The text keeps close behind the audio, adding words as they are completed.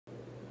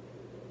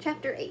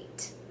Chapter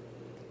 8.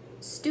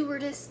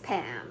 Stewardess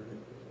Pam.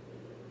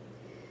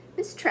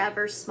 Miss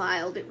Travers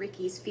smiled at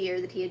Ricky's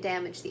fear that he had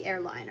damaged the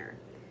airliner.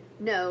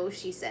 "No,"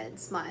 she said,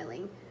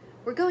 smiling.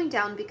 "We're going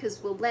down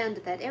because we'll land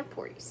at that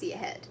airport you see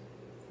ahead."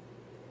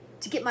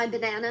 "To get my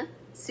banana?"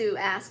 Sue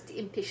asked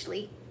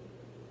impishly.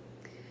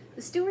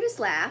 The stewardess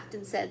laughed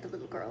and said the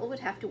little girl would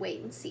have to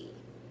wait and see.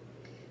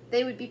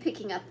 They would be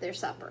picking up their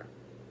supper.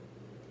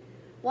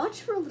 "Watch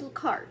for a little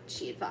cart,"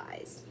 she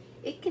advised.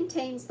 "It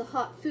contains the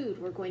hot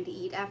food we're going to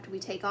eat after we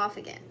take off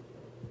again."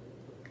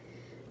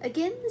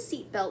 Again the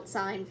seatbelt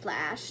sign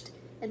flashed,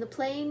 and the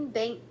plane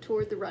banked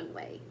toward the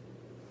runway.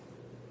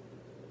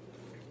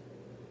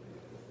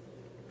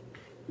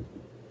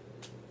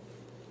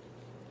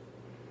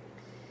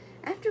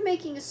 After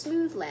making a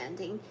smooth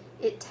landing,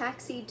 it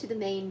taxied to the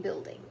main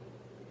building.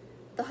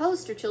 The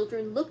Hollister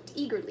children looked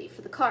eagerly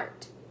for the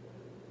cart.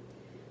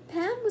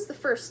 Pam was the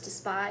first to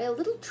spy a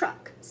little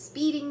truck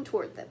speeding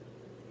toward them.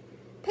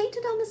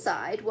 Painted on the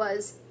side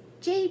was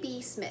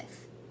J.B.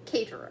 Smith,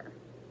 caterer.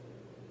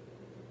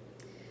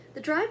 The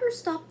driver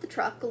stopped the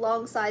truck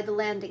alongside the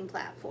landing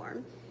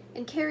platform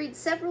and carried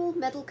several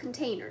metal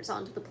containers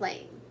onto the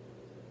plane.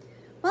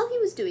 While he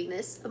was doing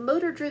this, a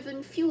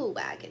motor-driven fuel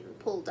wagon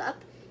pulled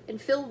up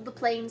and filled the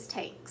plane's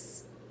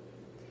tanks.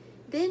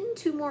 Then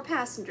 2 more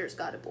passengers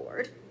got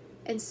aboard,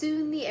 and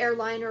soon the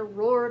airliner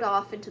roared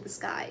off into the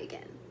sky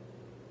again.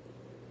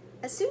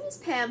 As soon as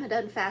Pam had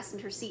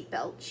unfastened her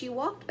seatbelt, she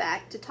walked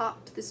back to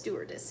talk to the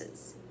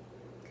stewardesses.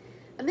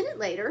 A minute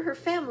later, her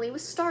family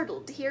was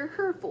startled to hear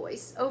her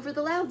voice over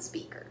the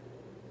loudspeaker.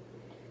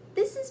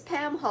 "This is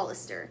Pam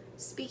Hollister,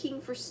 speaking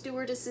for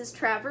Stewardesses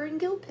Travers and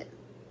Gilpin.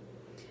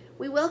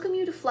 We welcome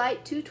you to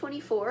Flight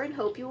 224 and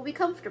hope you will be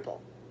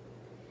comfortable.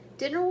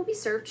 Dinner will be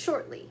served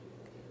shortly.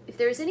 If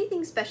there is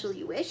anything special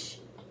you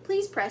wish,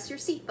 please press your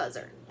seat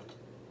buzzer."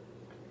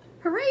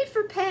 "Hooray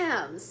for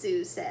Pam,"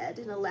 Sue said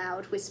in a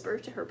loud whisper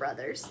to her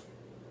brothers.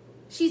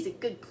 "She's a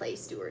good play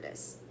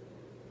stewardess."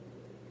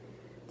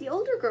 The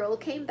older girl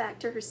came back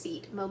to her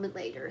seat a moment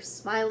later,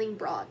 smiling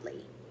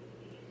broadly.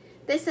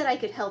 "They said I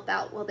could help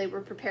out while they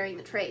were preparing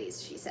the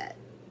trays," she said.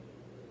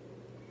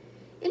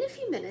 In a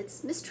few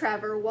minutes, Miss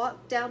Travers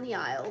walked down the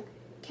aisle,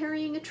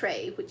 carrying a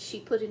tray which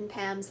she put in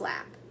Pam's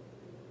lap.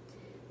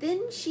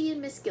 Then she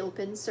and Miss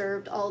Gilpin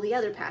served all the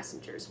other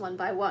passengers one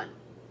by one.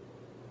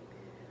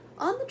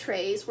 On the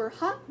trays were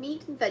hot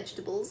meat and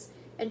vegetables,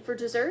 and for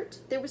dessert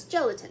there was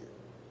gelatin.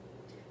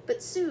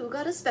 But Sue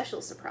got a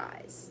special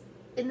surprise.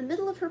 In the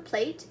middle of her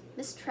plate,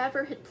 Miss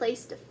Travers had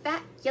placed a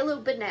fat yellow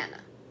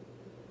banana.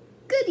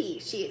 "Goody!"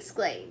 she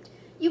exclaimed.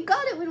 "You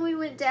got it when we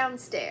went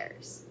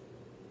downstairs."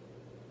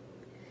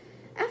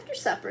 After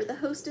supper, the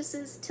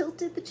hostesses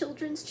tilted the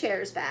children's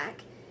chairs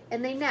back,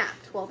 and they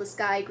napped while the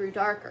sky grew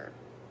darker.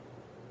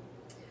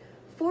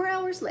 4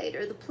 hours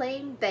later, the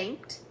plane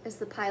banked as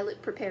the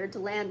pilot prepared to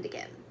land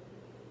again.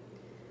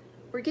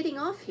 "We're getting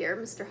off here,"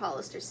 Mr.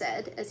 Hollister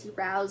said, as he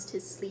roused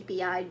his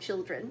sleepy-eyed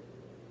children.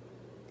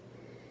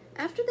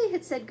 After they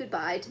had said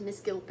goodbye to Miss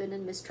Gilpin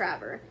and Miss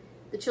Travers,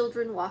 the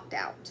children walked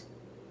out.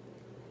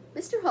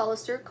 Mr.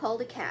 Hollister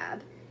called a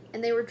cab,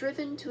 and they were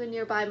driven to a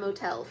nearby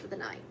motel for the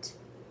night.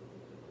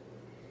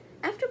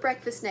 After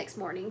breakfast next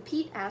morning,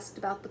 Pete asked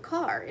about the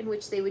car in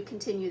which they would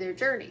continue their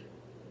journey.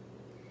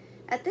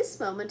 At this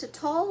moment, a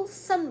tall,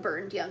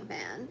 sunburned young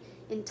man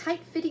in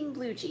tight-fitting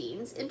blue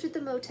jeans entered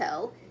the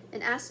motel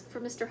and asked for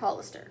Mr.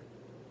 Hollister.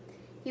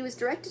 He was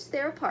directed to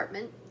their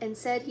apartment and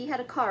said he had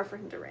a car for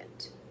him to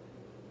rent.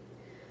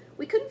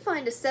 "We couldn't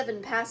find a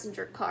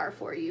 7-passenger car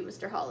for you,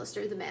 Mr.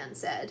 Hollister," the man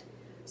said,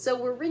 "so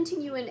we're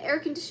renting you an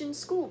air-conditioned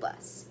school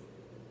bus.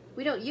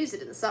 We don't use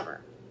it in the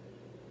summer."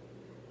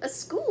 "A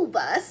school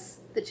bus?"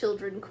 the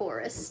children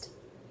chorused.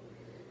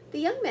 The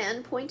young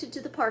man pointed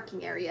to the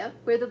parking area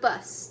where the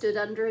bus stood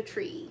under a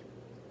tree.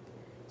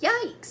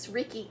 "Yikes!"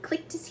 Ricky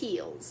clicked his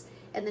heels,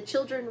 and the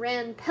children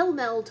ran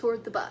pell-mell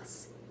toward the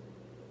bus.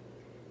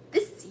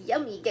 "This is a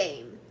yummy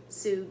game,"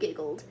 Sue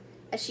giggled,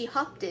 as she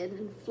hopped in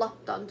and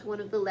flopped onto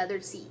one of the leather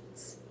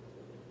seats.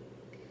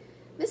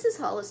 Mrs.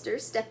 Hollister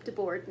stepped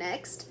aboard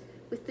next,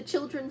 with the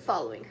children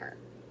following her.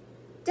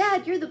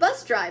 "Dad, you're the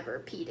bus driver,"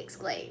 Pete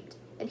exclaimed,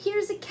 "and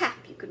here's a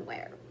cap you can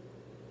wear."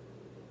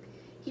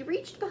 He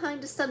reached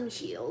behind a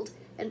sunshield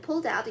and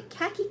pulled out a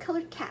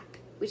khaki-colored cap,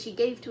 which he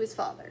gave to his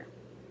father.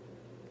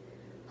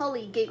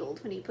 Holly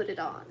giggled when he put it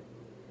on.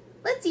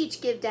 "Let's each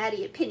give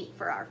Daddy a penny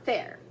for our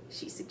fare,"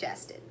 she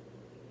suggested.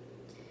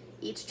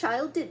 Each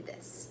child did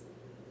this.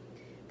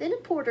 Then a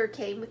porter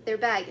came with their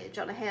baggage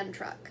on a hand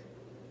truck.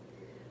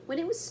 When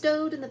it was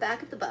stowed in the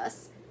back of the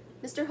bus,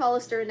 Mr.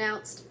 Hollister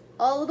announced,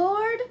 "All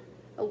aboard!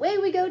 Away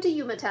we go to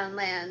Yumatán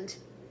land."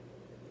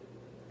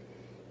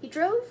 He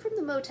drove from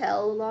the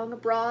motel along a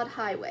broad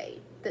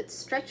highway that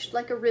stretched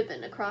like a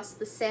ribbon across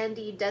the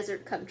sandy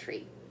desert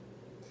country.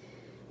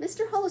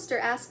 Mr. Hollister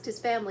asked his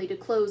family to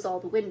close all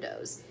the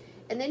windows,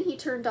 and then he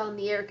turned on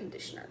the air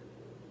conditioner.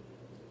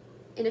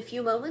 In a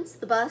few moments,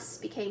 the bus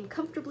became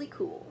comfortably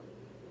cool.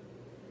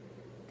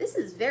 "This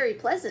is very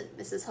pleasant,"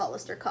 Mrs.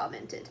 Hollister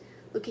commented,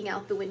 looking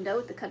out the window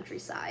at the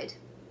countryside.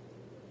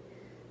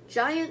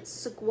 Giant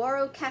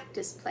saguaro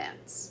cactus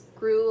plants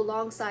grew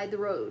alongside the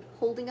road,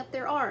 holding up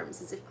their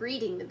arms as if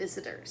greeting the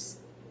visitors.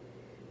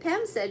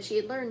 Pam said she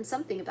had learned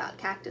something about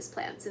cactus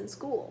plants in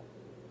school.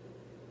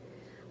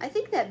 "I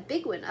think that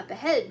big one up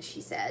ahead,"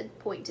 she said,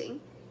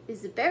 pointing,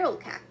 "is the barrel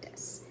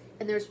cactus,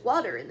 and there's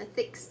water in the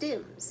thick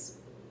stems.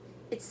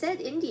 It's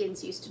said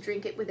Indians used to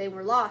drink it when they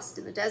were lost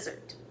in the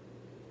desert."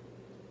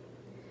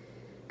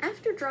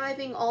 After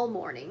driving all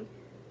morning,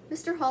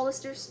 Mr.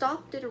 Hollister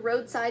stopped at a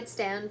roadside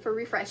stand for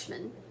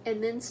refreshment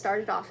and then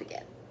started off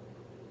again.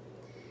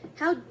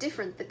 How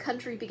different the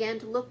country began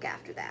to look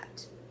after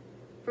that.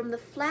 From the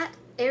flat,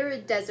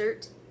 arid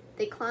desert,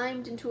 they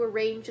climbed into a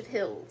range of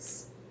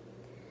hills.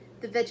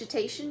 The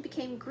vegetation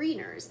became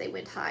greener as they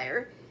went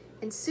higher,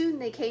 and soon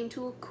they came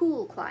to a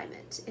cool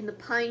climate in the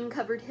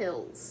pine-covered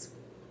hills.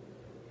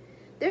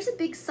 "There's a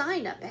big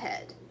sign up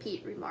ahead,"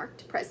 Pete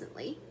remarked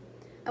presently.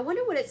 "I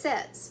wonder what it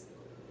says."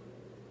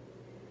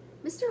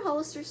 Mr.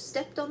 Hollister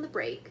stepped on the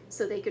brake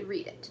so they could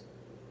read it.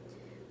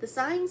 The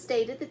sign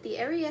stated that the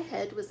area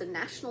ahead was a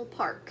national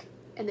park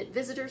and that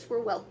visitors were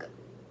welcome.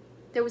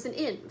 There was an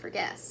inn for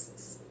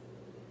guests.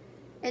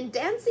 "And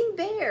dancing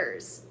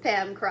bears!"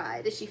 Pam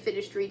cried as she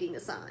finished reading the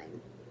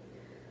sign.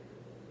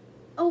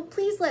 "Oh,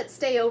 please let's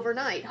stay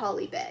overnight,"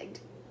 Holly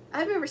begged.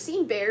 "I've never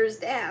seen bears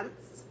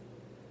dance."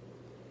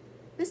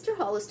 Mr.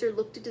 Hollister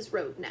looked at his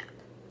road map,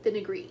 then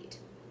agreed.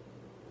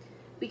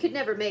 "We could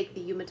never make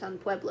the Yumatán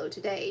Pueblo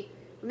today.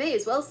 We may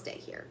as well stay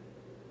here."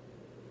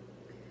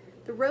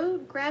 The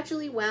road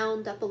gradually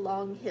wound up a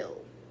long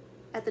hill.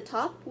 At the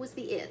top was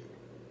the inn.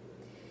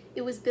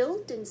 It was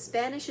built in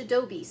Spanish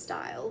adobe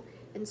style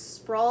and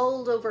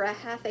sprawled over a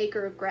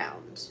half-acre of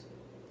ground.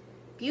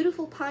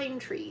 Beautiful pine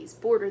trees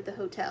bordered the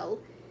hotel,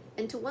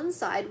 and to one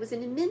side was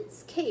an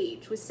immense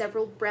cage with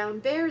several brown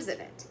bears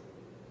in it.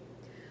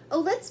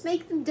 "Oh, let's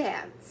make them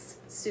dance,"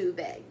 Sue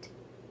begged.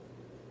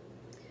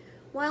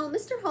 While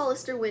Mr.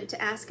 Hollister went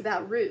to ask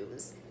about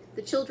rooms,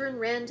 the children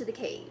ran to the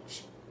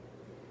cage.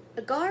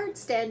 A guard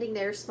standing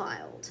there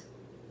smiled.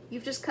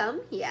 "You've just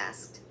come?" he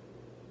asked.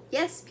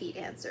 "Yes," Pete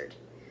answered.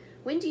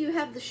 "When do you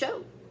have the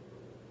show?"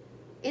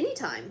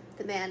 "Anytime,"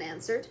 the man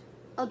answered.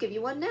 "I'll give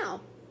you one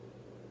now."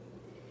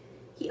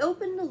 He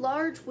opened a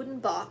large wooden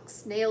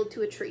box nailed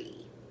to a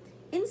tree.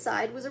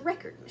 Inside was a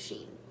record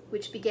machine,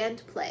 which began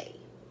to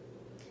play.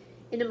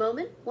 In a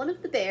moment, one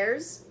of the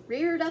bears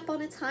reared up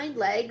on its hind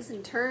legs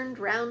and turned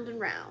round and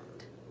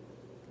round.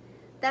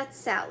 "That's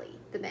Sally,"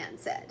 the man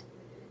said.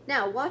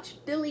 "Now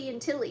watch Billy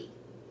and Tilly."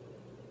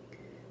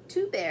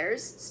 Two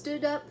bears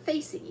stood up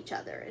facing each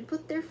other and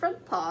put their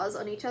front paws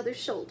on each other's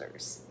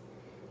shoulders.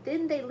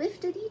 Then they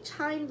lifted each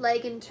hind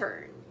leg in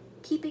turn,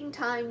 keeping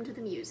time to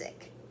the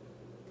music.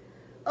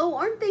 "Oh,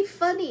 aren't they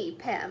funny?"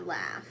 Pam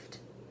laughed.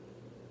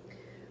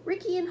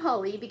 Ricky and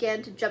Holly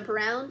began to jump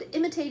around,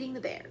 imitating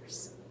the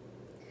bears.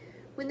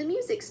 When the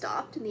music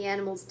stopped and the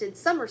animals did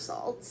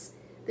somersaults,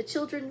 the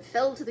children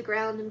fell to the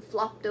ground and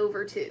flopped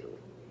over too.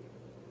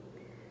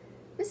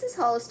 Mrs.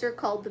 Hollister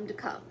called them to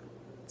come,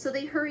 so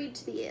they hurried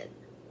to the inn.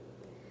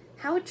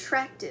 How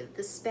attractive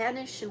the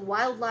Spanish and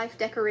wildlife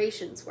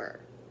decorations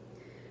were.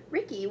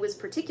 Ricky was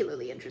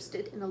particularly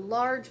interested in a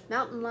large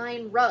mountain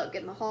lion rug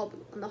in the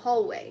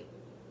hallway.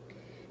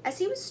 As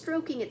he was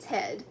stroking its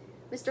head,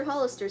 Mr.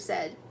 Hollister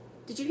said,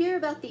 "Did you hear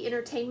about the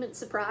entertainment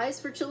surprise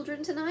for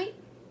children tonight?"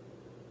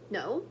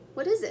 "No,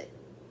 what is it?"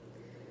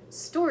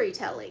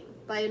 "Storytelling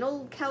by an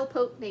old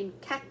cowpoke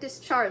named Cactus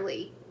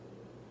Charlie."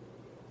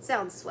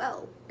 "Sounds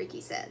swell,"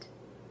 Ricky said.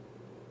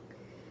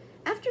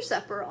 After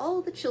supper,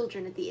 all the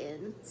children at the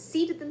inn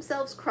seated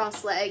themselves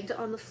cross-legged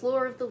on the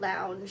floor of the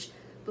lounge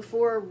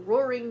before a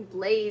roaring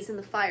blaze in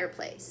the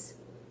fireplace.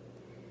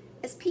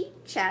 As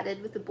Pete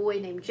chatted with a boy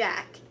named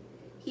Jack,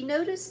 he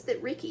noticed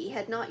that Ricky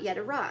had not yet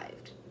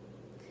arrived.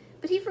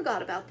 But he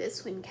forgot about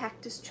this when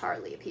Cactus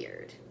Charlie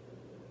appeared.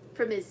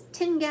 From his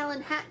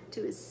 10-gallon hat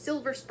to his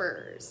silver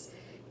spurs,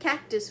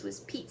 Cactus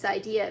was Pete's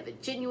idea of a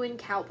genuine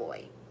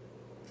cowboy.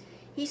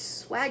 He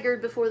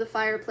swaggered before the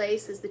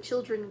fireplace as the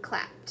children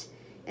clapped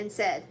and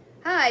said,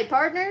 "Hi,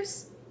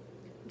 partners!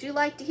 Would you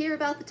like to hear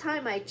about the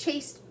time I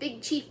chased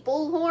Big Chief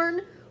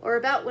Bullhorn, or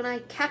about when I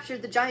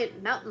captured the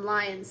giant mountain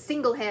lion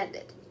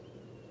single-handed?"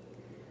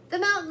 "The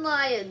mountain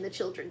lion!" the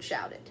children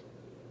shouted.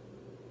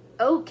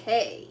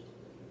 "Okay."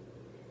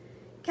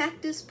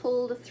 Cactus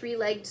pulled a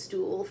three-legged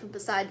stool from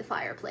beside the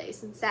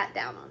fireplace and sat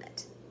down on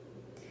it.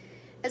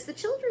 As the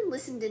children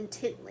listened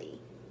intently,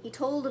 he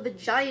told of a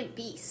giant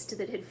beast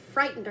that had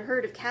frightened a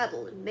herd of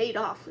cattle and made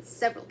off with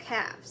several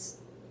calves.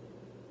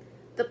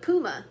 "The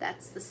puma,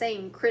 that's the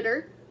same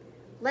critter,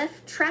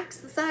 left tracks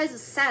the size of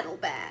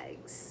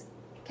saddlebags,"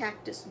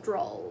 Cactus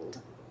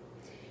drawled,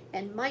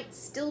 "and might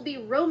still be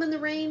roaming the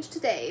range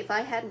today if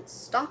I hadn't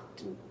stalked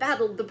and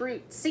battled the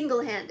brute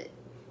single-handed."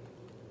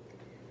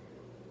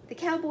 The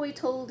cowboy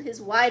told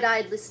his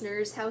wide-eyed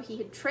listeners how he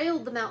had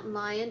trailed the mountain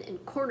lion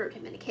and cornered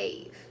him in a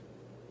cave.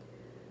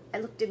 "I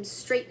looked him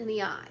straight in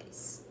the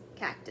eyes,"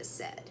 Cactus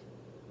said.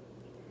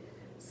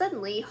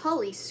 Suddenly,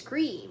 Holly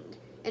screamed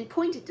and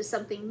pointed to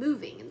something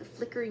moving in the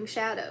flickering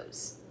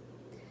shadows.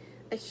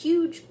 A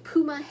huge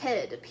puma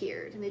head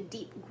appeared, and a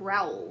deep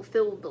growl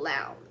filled the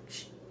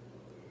lounge.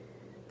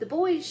 The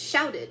boys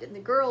shouted, and the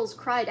girls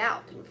cried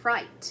out in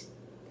fright.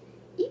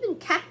 Even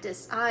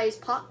Cactus' eyes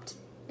popped,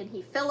 and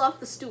he fell off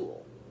the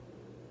stool.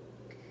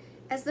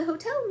 As the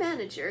hotel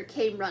manager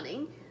came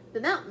running, the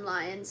mountain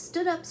lion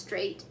stood up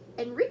straight,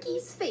 and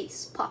Ricky's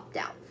face popped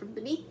out from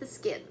beneath the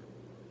skin.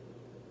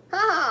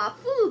 "Ha!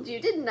 Fooled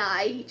you, didn't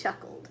I?" he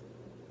chuckled.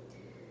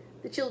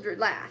 The children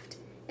laughed,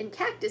 and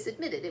Cactus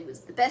admitted it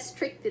was the best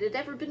trick that had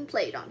ever been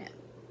played on him.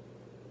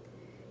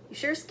 "You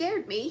sure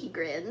scared me," he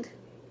grinned.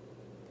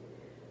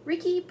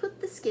 Ricky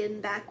put the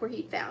skin back where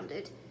he'd found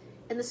it,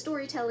 and the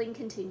storytelling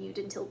continued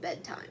until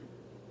bedtime.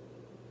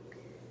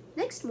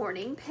 Next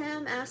morning,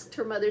 Pam asked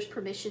her mother's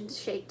permission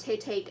to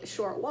take a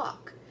short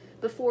walk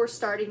before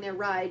starting their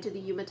ride to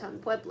the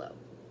Yumatán Pueblo.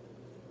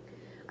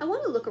 "I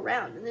want to look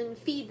around and then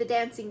feed the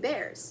dancing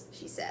bears,"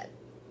 she said.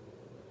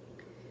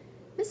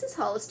 Mrs.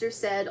 Hollister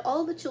said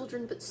all the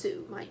children but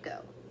Sue might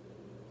go.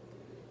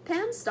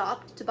 Pam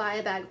stopped to buy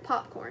a bag of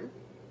popcorn.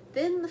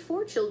 Then the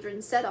 4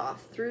 children set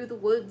off through the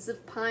woods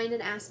of pine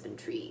and aspen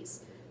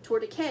trees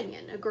toward a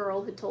canyon a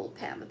girl had told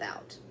Pam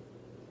about.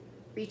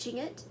 Reaching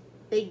it,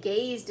 they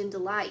gazed in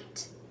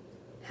delight.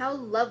 How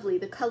lovely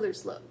the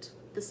colors looked,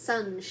 the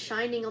sun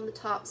shining on the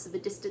tops of a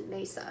distant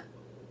mesa.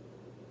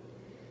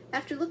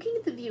 After looking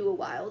at the view a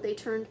while, they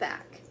turned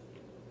back.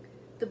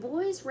 The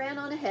boys ran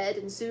on ahead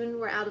and soon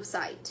were out of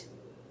sight.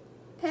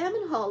 Pam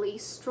and Holly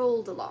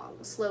strolled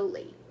along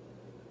slowly.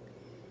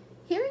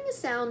 Hearing a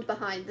sound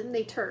behind them,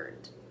 they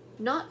turned.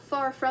 Not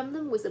far from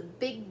them was a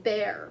big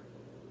bear.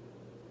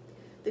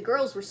 The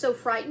girls were so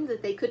frightened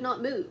that they could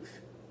not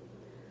move.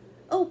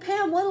 "Oh,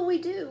 Pam, what'll we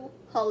do?"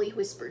 Holly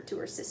whispered to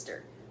her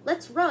sister.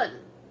 "Let's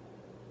run."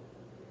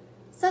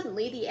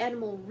 Suddenly, the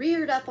animal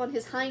reared up on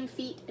his hind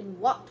feet and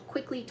walked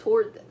quickly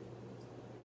toward them.